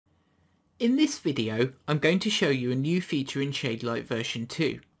In this video, I'm going to show you a new feature in Shaderlight version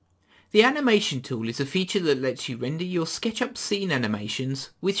 2. The animation tool is a feature that lets you render your SketchUp scene animations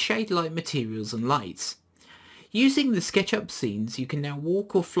with Shaderlight materials and lights. Using the SketchUp scenes, you can now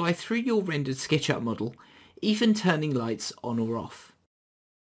walk or fly through your rendered SketchUp model, even turning lights on or off.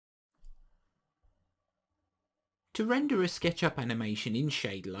 To render a SketchUp animation in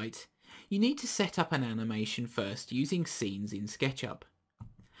Shaderlight, you need to set up an animation first using scenes in SketchUp.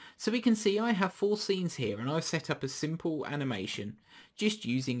 So we can see I have 4 scenes here, and I've set up a simple animation just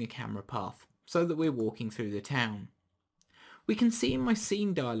using a camera path so that we're walking through the town. We can see in my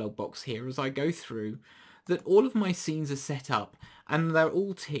scene dialog box here as I go through that all of my scenes are set up and they're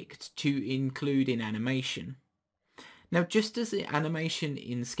all ticked to include in animation. Now, just as the animation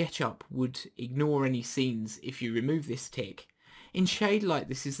in SketchUp would ignore any scenes if you remove this tick, in Shaderlight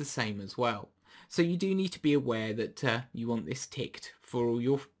this is the same as well. So you do need to be aware that you want this ticked for all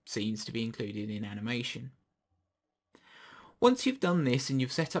your scenes to be included in animation. Once you've done this and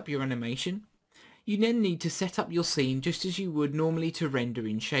you've set up your animation, you then need to set up your scene just as you would normally to render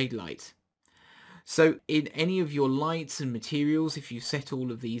in Shaderlight. So in any of your lights and materials, if you set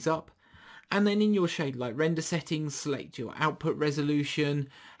all of these up, and then in your Shaderlight render settings, select your output resolution,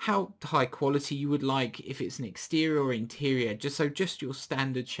 how high quality you would like, if it's an exterior or interior, just your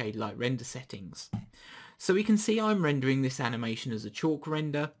standard Shaderlight render settings. So we can see I'm rendering this animation as a chalk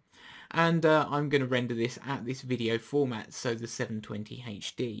render, and I'm going to render this at this video format, so the 720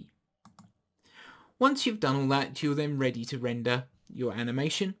 HD. Once you've done all that, you're then ready to render your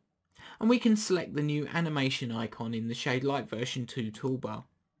animation, and we can select the new animation icon in the Shaderlight version 2 toolbar.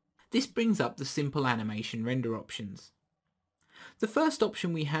 This brings up the simple animation render options. The first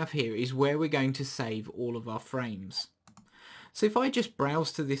option we have here is where we're going to save all of our frames. So if I just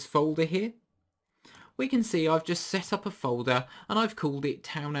browse to this folder here, we can see I've just set up a folder and I've called it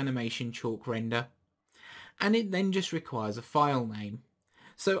Town Animation Chalk Render, and it then just requires a file name.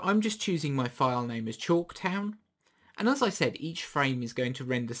 So I'm just choosing my file name as Chalktown, and as I said, each frame is going to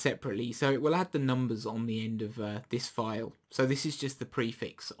render separately, so it will add the numbers on the end of this file. So this is just the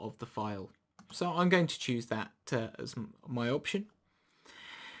prefix of the file. So I'm going to choose that as my option.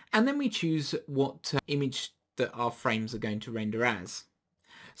 And then we choose what image that our frames are going to render as.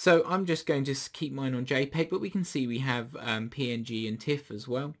 So I'm just going to keep mine on JPEG, but we can see we have PNG and TIFF as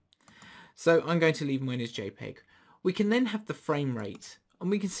well. So I'm going to leave mine as JPEG. We can then have the frame rate, and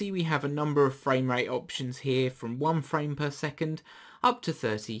we can see we have a number of frame rate options here from 1 frame per second up to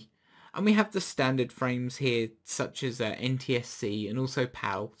 30. And we have the standard frames here such as NTSC and also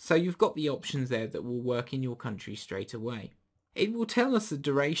PAL. So you've got the options there that will work in your country straight away. It will tell us the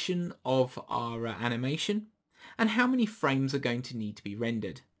duration of our animation and how many frames are going to need to be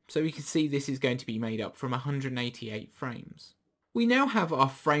rendered. So we can see this is going to be made up from 188 frames. We now have our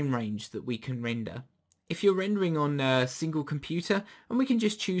frame range that we can render. If you're rendering on a single computer, and we can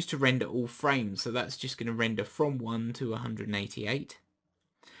just choose to render all frames, so that's just going to render from 1 to 188.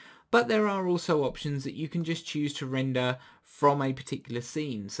 But there are also options that you can just choose to render from a particular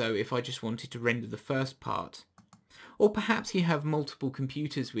scene, so if I just wanted to render the first part. Or perhaps you have multiple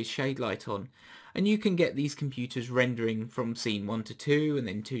computers with Shaderlight on, and you can get these computers rendering from scene 1 to 2 and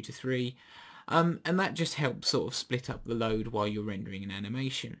then 2 to 3, and that just helps sort of split up the load while you're rendering an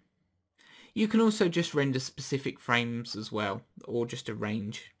animation. You can also just render specific frames as well, or just a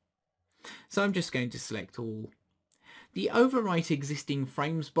range. So I'm just going to select all. The overwrite existing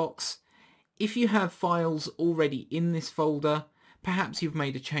frames box, if you have files already in this folder, perhaps you've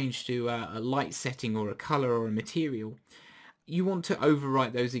made a change to a light setting or a color or a material, you want to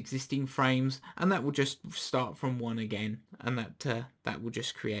overwrite those existing frames, and that will just start from 1 again, and that will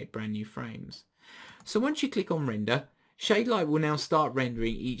just create brand new frames. So once you click on render, Shaderlight will now start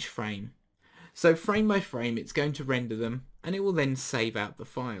rendering each frame. So frame by frame it's going to render them, and it will then save out the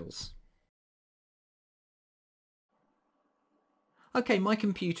files. Okay, my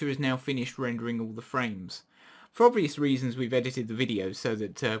computer has now finished rendering all the frames. For obvious reasons we've edited the video so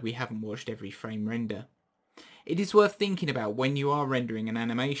that we haven't watched every frame render. It is worth thinking about when you are rendering an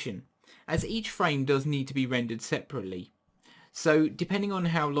animation, as each frame does need to be rendered separately. So depending on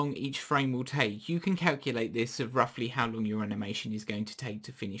how long each frame will take, you can calculate this of roughly how long your animation is going to take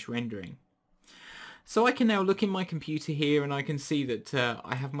to finish rendering. So I can now look in my computer here and I can see that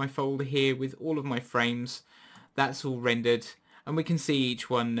I have my folder here with all of my frames. That's all rendered, and we can see each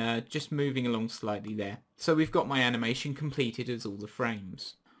one just moving along slightly there. So we've got my animation completed as all the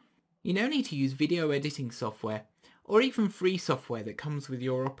frames. You now need to use video editing software, or even free software that comes with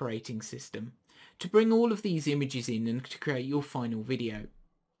your operating system, to bring all of these images in and to create your final video.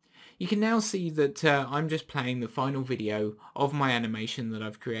 You can now see that I'm just playing the final video of my animation that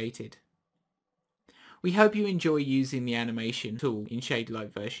I've created. We hope you enjoy using the animation tool in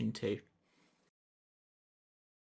Shaderlight version 2.